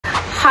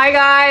Hi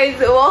guys,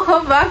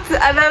 welcome back to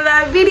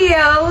another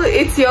video.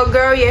 It's your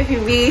girl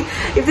Yefibi.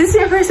 If this is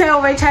your first time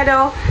on my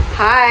channel,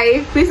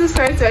 hi, please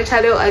subscribe to my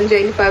channel and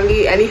join the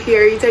family. And if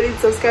you're a returning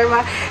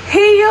subscriber,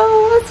 hey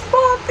yo, what's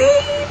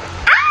poppin'?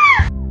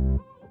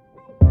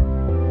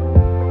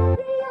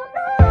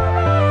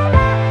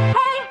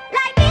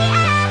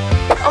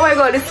 Oh my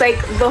god, it's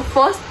like the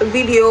first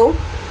video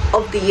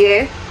of the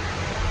year.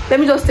 Let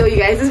me just tell you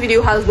guys, this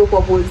video has no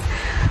purpose,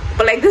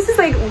 but like this is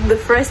like the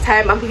first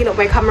time I'm picking up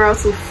my camera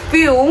to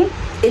film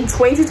in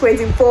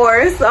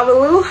 2024, so I'm a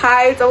little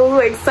hyped, I'm a little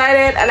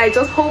excited, and I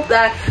just hope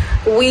that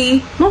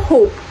we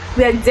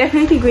are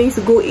definitely going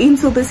to go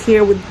into this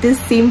year with this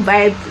same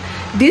vibe,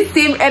 this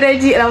same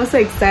energy, and I'm so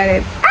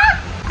excited.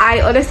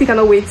 I honestly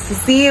cannot wait to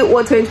see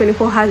what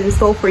 2024 has in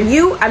store for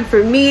you and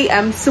for me.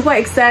 I'm super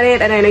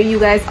excited, and I know you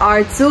guys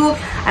are too.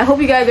 I hope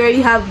you guys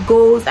already have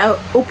goals. I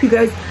hope you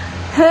guys,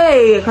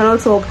 hey, I cannot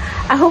talk.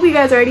 I hope you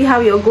guys already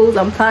have your goals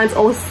and plans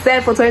all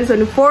set for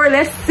 2024.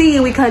 Let's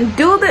see, we can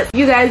do this.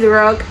 You guys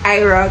rock,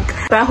 I rock.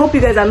 But I hope you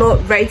guys are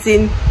not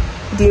writing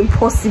the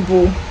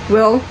impossible.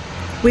 Well,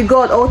 with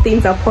God all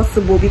things are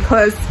possible,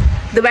 because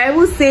the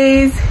Bible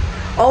says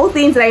all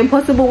things that are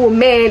impossible with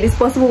men is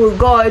possible with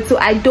God. So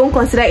I don't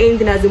consider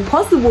anything as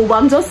impossible, but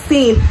I'm just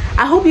saying,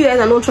 I hope you guys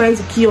are not trying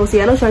to kill yourself,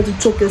 you're not trying to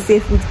choke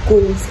yourself with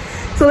goals.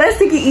 So let's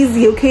take it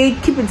easy, okay?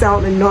 Keep it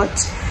down a notch.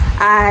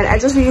 And I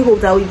just really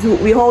hope that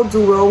we all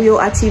do well, we all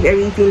achieve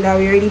everything that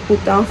we already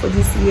put down for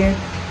this year.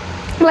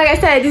 Like I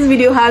said, this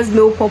video has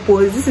no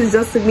purpose. This is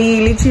just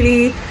me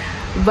literally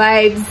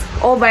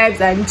vibes, all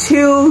vibes and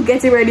chill,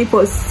 getting ready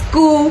for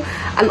school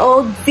and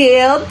all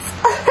that.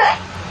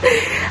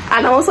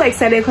 And I'm also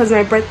excited because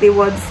my birthday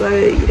was, so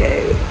you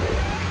know,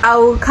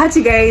 I'll catch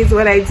you guys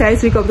when I try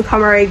to pick up the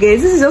camera again.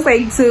 This is just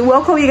like to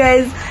welcome you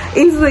guys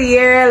into the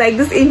year. Like,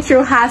 this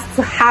intro has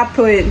to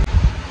happen.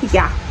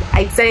 Yeah,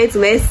 I decided to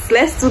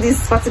let's do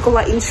this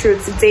particular intro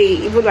today,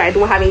 even though I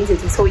don't have anything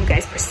to tell you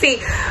guys per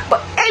se.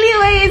 But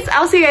anyways,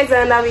 I'll see you guys in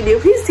another video.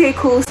 Please stay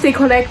cool, stay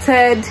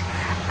connected,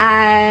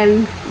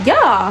 and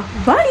yeah,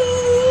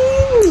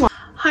 bye.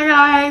 Hi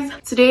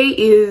guys, today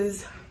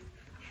is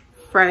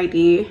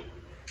Friday.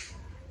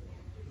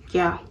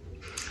 Yeah,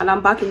 and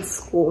I'm back in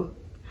school.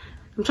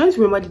 I'm trying to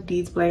remember the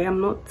dates, but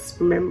I'm not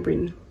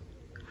remembering.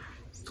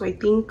 So I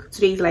think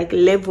today is like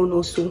 11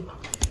 or so.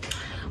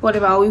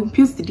 Whatever, I will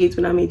post the date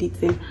when I'm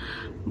editing.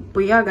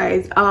 But yeah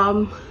guys,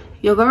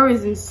 your girl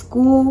is in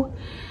school,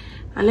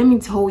 and let me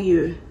tell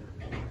you,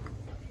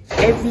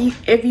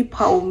 every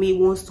part of me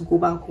wants to go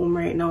back home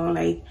right now.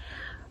 Like,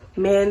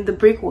 man, the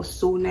break was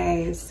so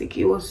nice. Like,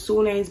 it was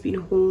so nice being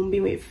home,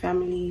 being with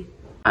family.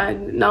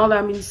 And now that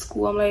I'm in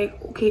school, I'm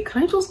like, okay,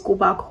 can I just go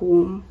back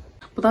home?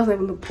 But that's not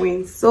even the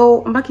point.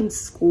 So I'm back in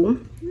school,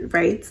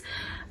 right?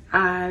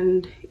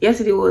 And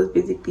yesterday was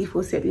basically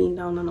for settling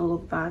down and all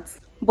of that.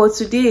 But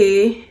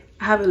today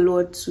I have a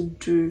lot to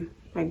do.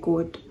 My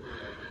god,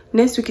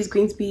 next week is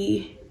going to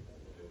be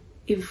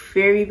a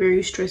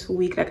very stressful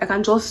week. Like, I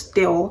can just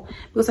tell,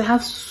 because I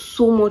have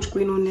so much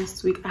going on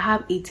next week. I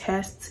have a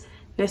test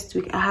next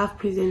week, I have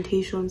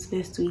presentations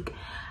next week,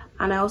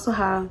 and I also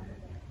have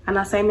an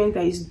assignment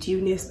that is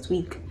due next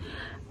week,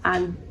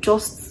 and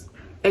just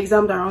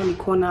exams around the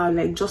corner,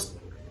 like just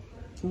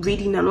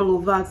reading and all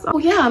of that. Oh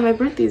yeah, my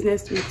birthday is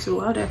next week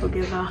too. How did I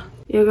forget that?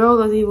 Your girl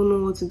doesn't even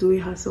know what to do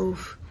with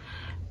herself.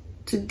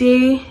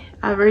 Today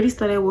I've already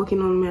started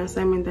working on my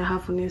assignment I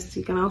have for next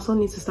week, and I also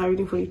need to start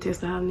reading for the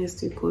test I have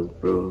next week. Because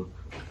bro,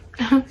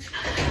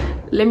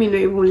 let me not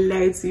even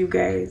lie to you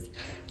guys,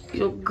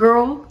 your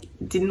girl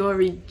did not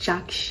read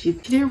jack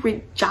shit. She didn't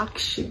read jack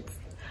shit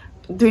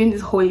during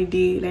this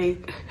holiday.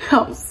 Like,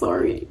 I'm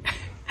sorry.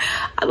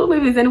 I don't know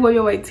if there's anybody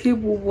on my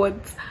table, but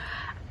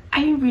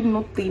I didn't read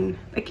nothing.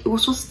 Like, it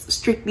was just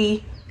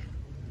strictly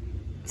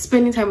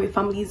spending time with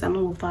families and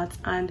all of that,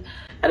 and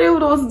I don't even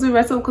know what to do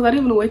myself because I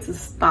didn't even know where to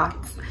start.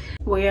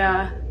 But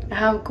yeah, I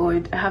have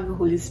God, I have the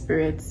Holy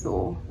Spirit,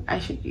 so I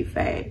should be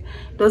fine.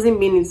 Doesn't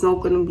mean it's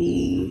not gonna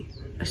be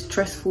a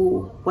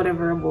stressful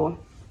whatever, but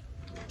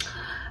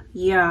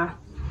yeah.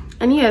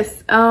 And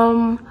yes,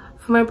 for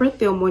my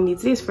birthday on Monday,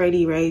 today is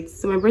Friday, right?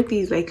 So my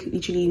birthday is like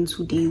literally in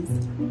 2 days.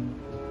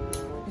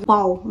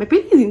 Wow, my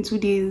birthday is in 2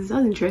 days.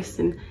 That's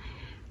interesting.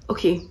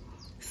 Okay,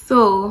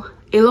 so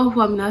a lot of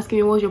people have been asking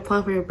me, what's your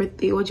plan for your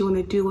birthday? What do you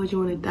want to do? What do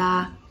you want to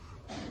do?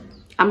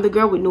 I'm the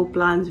girl with no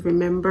plans,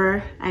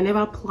 remember? I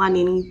never plan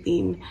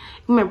anything.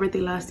 Even my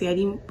birthday last year, I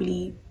didn't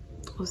really,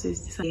 what's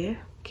this year?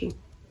 Okay,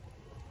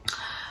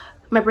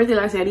 my birthday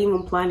last year, I didn't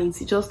even plan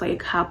it. It just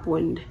like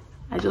happened.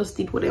 I just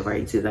did whatever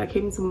it is that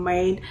came to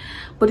mind.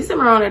 But this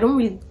time around, I don't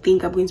really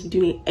think I'm going to be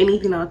doing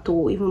anything at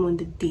all, even on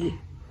the day.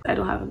 I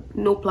don't have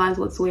no plans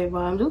whatsoever.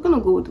 I'm just gonna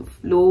go with the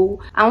flow.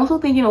 I'm also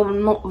thinking of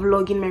not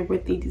vlogging my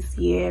birthday this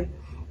year.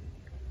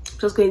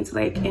 Just going to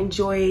like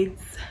enjoy it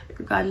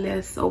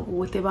regardless of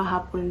whatever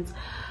happens.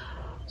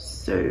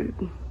 So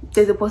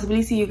there's a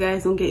possibility you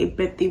guys don't get a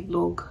birthday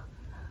vlog,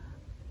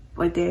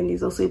 but then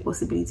there's also a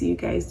possibility you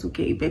guys do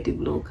get a birthday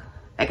vlog.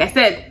 Like I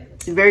said,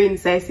 it's very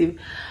incisive.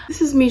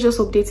 This is me just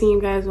updating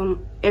you guys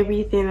on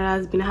everything that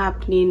has been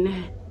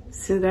happening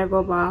since I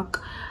got back,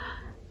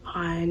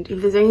 and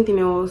if there's anything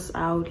else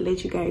I'll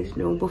let you guys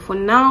know. But for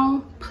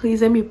now,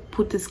 please let me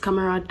put this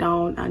camera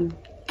down and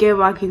get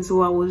back into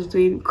what I was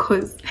doing,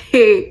 because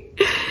hey,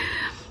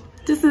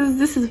 this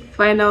is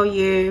final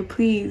year.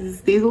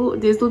 Please,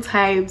 there's no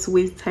time to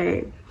waste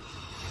time.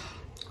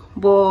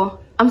 But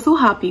I'm so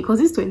happy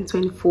because it's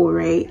 2024,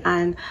 right?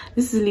 And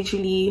this is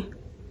literally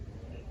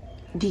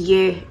the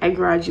year I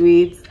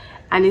graduate,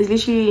 and it's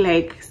literally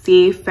like,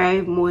 say,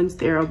 5 months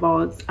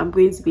thereabouts. I'm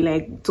going to be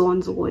like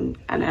done,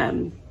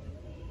 and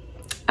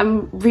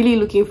I'm really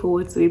looking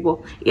forward to it. But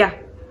yeah,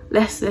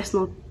 let's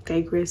not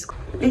digress.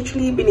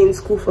 Literally been in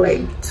school for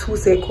like 2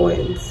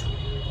 seconds,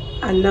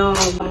 and now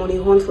I'm on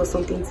a hunt for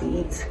something to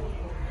eat.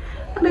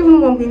 I don't even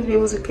know if I'm going to be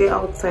able to get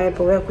outside,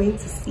 but we're going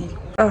to see.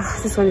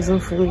 This one is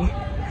not for me.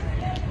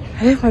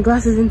 I left my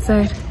glasses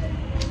inside.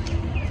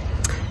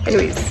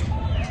 Anyways,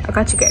 I'll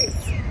catch you guys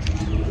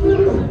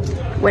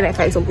when I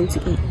find something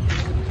to eat.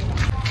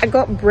 I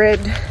got bread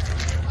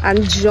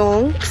and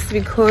junks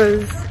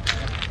because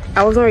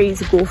I wasn't ready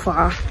to go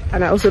far,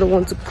 and I also don't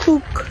want to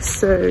cook,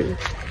 so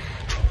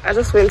I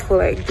just went for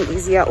like the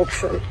easier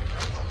option.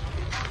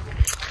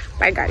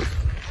 Bye guys.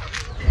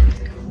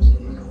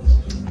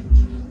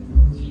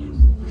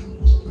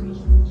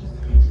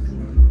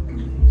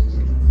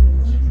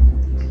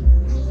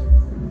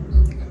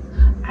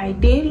 I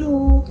did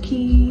low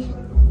key.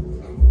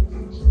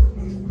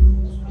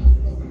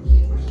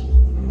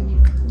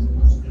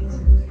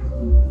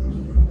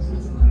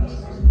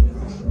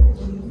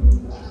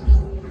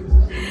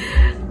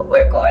 Oh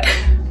my god,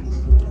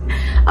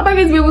 am I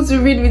going to be able to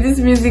read with this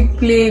music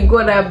playing?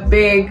 God, I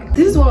beg.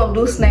 This is one of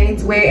those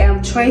nights where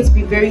I'm trying to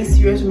be very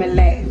serious with my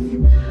life,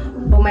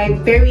 but my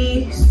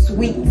very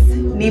sweet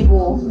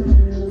neighbor,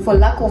 for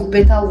lack of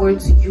better word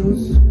to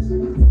use,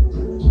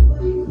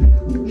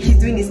 he's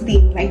doing his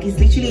thing. Like, he's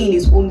literally in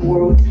his own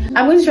world.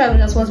 I'm going to try as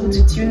much as possible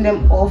to tune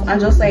them off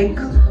and just like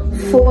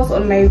focus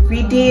on my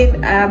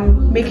reading,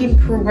 making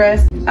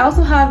progress. I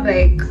also have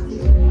like,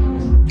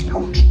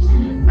 ouch,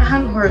 my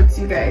hand hurts,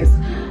 you guys.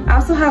 I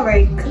also have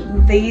like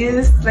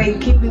this, like,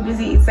 keep me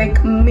busy. It's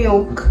like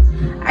milk.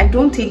 I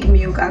don't take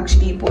milk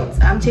actually,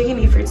 but I'm taking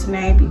it for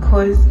tonight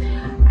because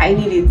I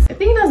need it. I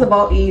think that's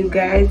about it, you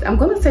guys. I'm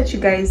gonna set you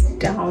guys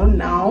down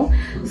now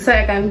so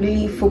I can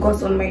really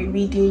focus on my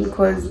reading,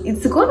 because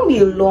it's gonna be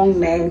a long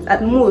night,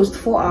 at most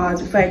 4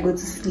 hours before I go to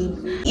sleep.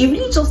 It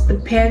really just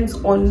depends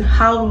on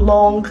how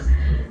long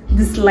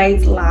this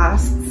light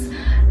lasts.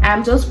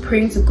 I'm just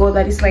praying to God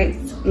that this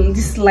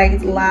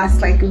light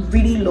lasts like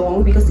really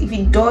long, because if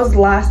it does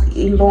last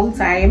a long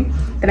time,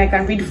 then I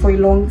can read for a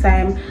long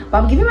time.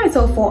 But I'm giving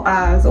myself 4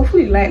 hours.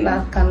 Hopefully light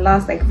can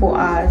last like 4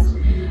 hours.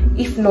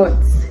 If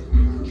not,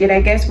 then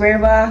I guess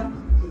wherever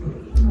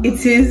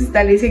it is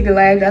that they take the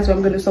live, that's where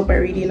I'm going to stop my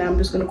reading. I'm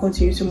just going to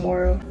continue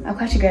tomorrow. I'll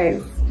catch you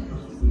guys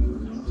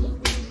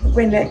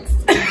when next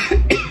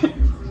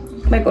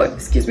my god,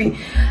 excuse me.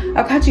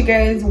 I'll catch you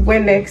guys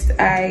when next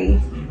I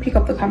pick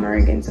up the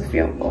camera again to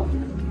film. But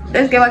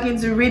let's get back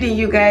into reading,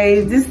 you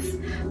guys.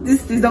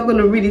 This is not going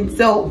to read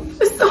itself,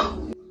 so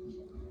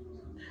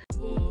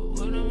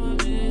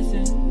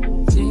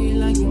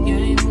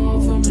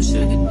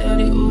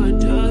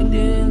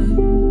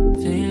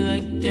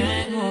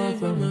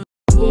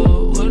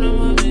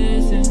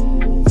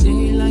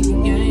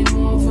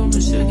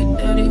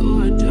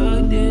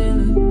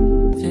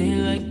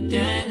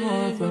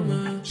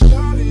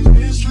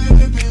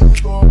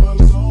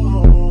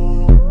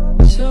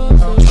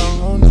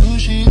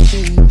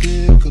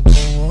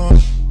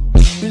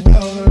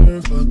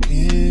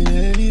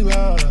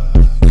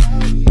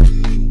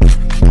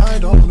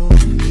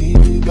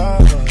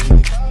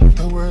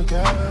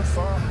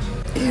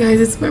guys,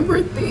 it's my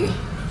birthday.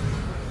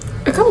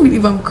 I can't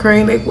believe I'm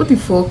crying. Like, what the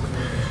fuck?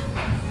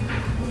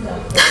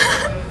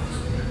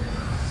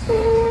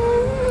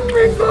 Oh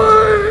my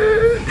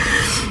god.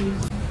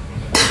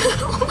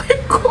 Oh my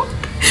god.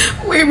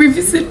 Wait,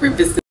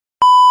 revisit.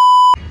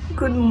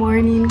 Good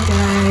morning,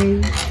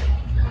 guys.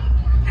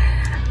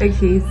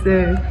 Okay,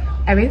 so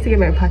I went to get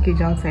my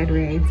package outside,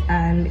 right?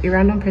 And a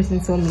random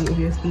person saw me,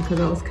 obviously, because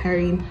I was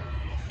carrying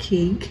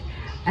cake.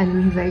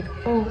 And he's like,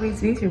 oh, wait,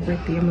 today's your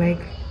birthday. I'm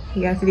like,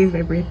 yeah, today's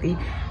my birthday.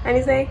 And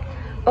he's like,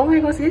 oh my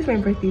god, today's my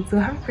birthday, so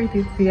happy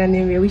birthday to you. And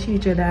then we're wishing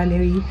each other, and then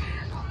we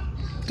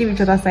give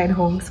each other side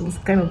hugs. So it was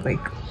kind of like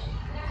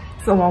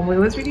somehow, but it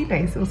was really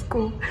nice. It was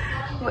cool.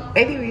 But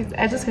anyways,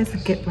 I just went to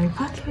get my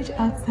package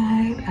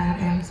outside, and I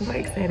am super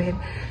excited.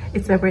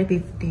 It's my birthday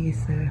today,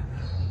 so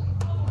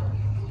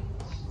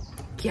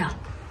yeah.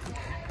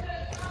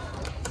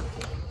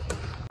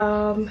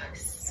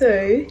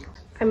 So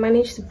I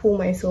managed to pull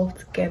myself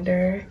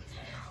together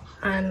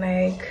and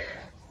like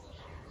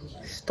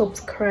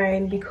stopped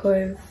crying,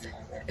 because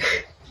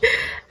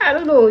I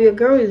don't know, your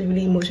girl is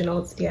really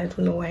emotional today. I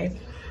don't know why,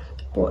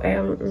 but I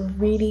am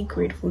really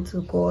grateful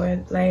to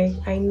God. Like,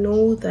 I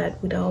know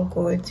that without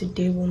God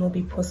today will not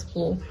be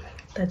possible,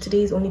 that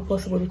today is only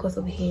possible because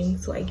of him.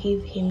 So I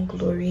give him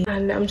glory,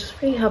 and I'm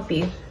just really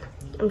happy.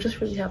 I'm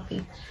just really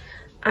happy.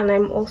 And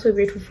I'm also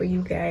grateful for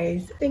you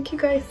guys. Thank you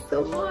guys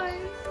so much.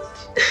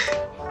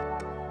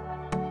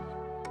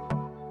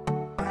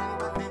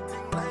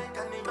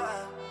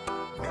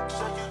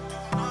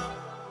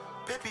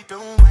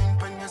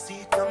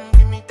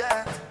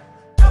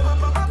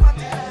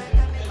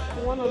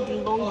 One of the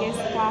longest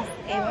class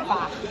ever.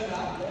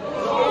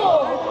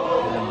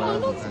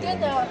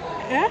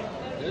 Yeah?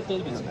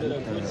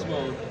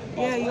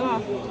 Yeah, you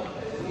are.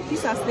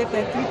 This has slept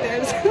like 3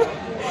 times.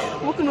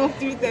 Woken up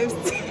 3 times.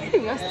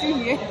 You are still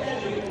here.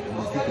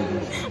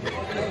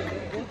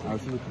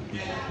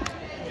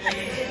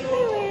 Oh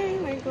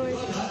my god.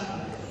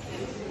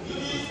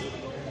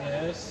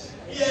 Yes.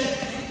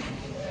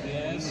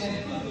 Yes.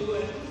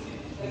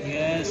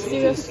 Yes.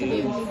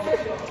 Seriously.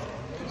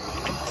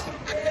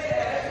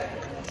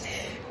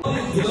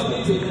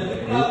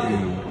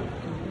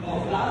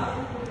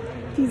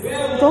 Please,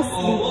 don't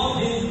sleep.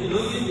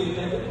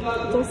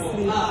 Don't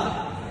sleep.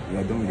 We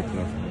are done with the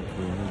class.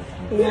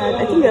 Yeah,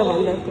 I think we have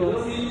another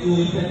class.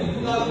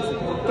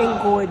 Thank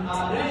God.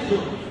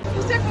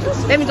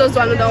 Let me just do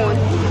another one.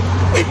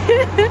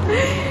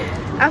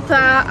 After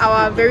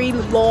our very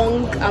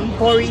long and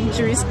boring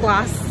juris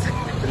class.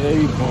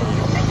 Very boring.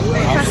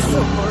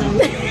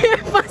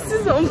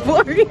 Passes on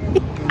boring.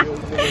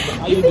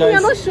 You think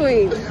you're not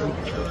showing?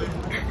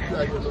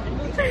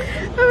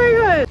 Oh my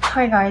god.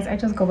 Hi guys, I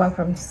just got back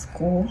from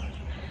school.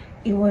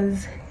 It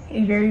was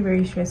a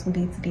very stressful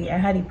day today. I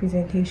had a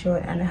presentation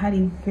and I had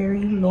a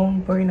very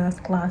long boring ass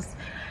class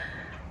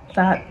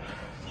that,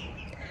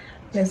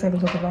 let's not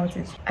talk about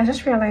it. I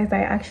just realized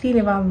I actually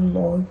never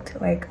vlogged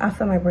like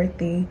after my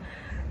birthday.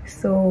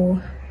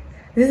 So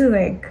this is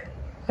like,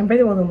 my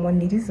birthday was on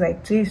Monday. This is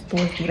like, today is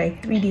Thursday,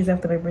 like 3 days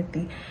after my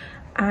birthday.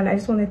 And I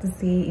just wanted to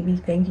say a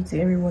big thank you to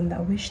everyone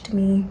that wished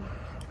me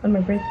on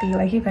my birthday.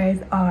 Like, you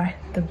guys are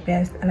the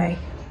best and I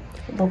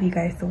love you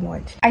guys so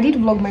much. I did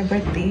vlog my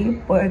birthday,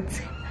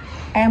 but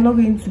I am not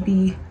going to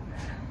be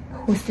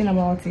posting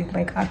about it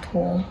like at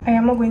all. I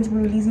am not going to be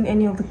releasing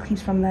any of the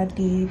clips from that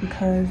day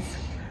because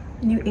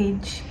new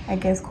age, I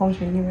guess, comes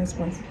with new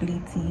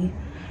responsibility.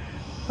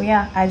 But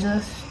yeah, I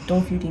just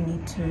don't feel the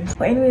need to.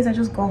 But anyways, I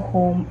just got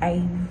home.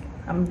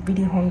 I'm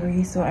really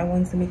hungry, so I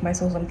want to make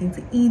myself something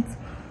to eat,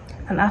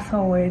 and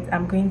afterwards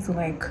I'm going to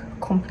like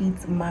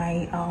complete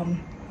my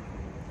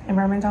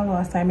environmental law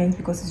assignment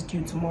because it's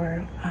due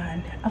tomorrow.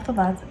 And after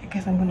that, I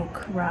guess I'm gonna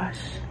crash.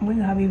 I'm going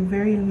to have a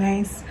very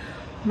nice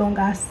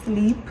longer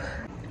sleep.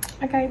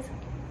 Hi guys,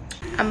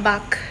 I'm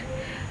back.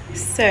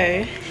 So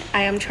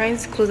I am trying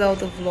to close out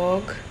the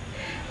vlog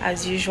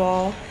as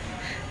usual.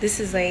 This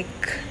is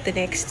like the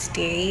next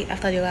day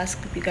after the last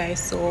clip you guys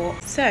saw.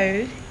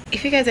 So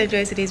if you guys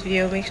enjoyed today's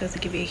video, make sure to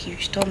give it a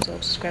huge thumbs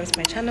up, subscribe to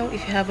my channel.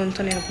 If you haven't,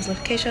 turn on post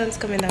notifications,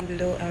 comment down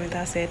below. And with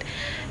that said,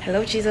 I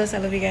love Jesus, I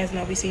love you guys, and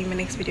I'll be seeing you in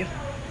my next video.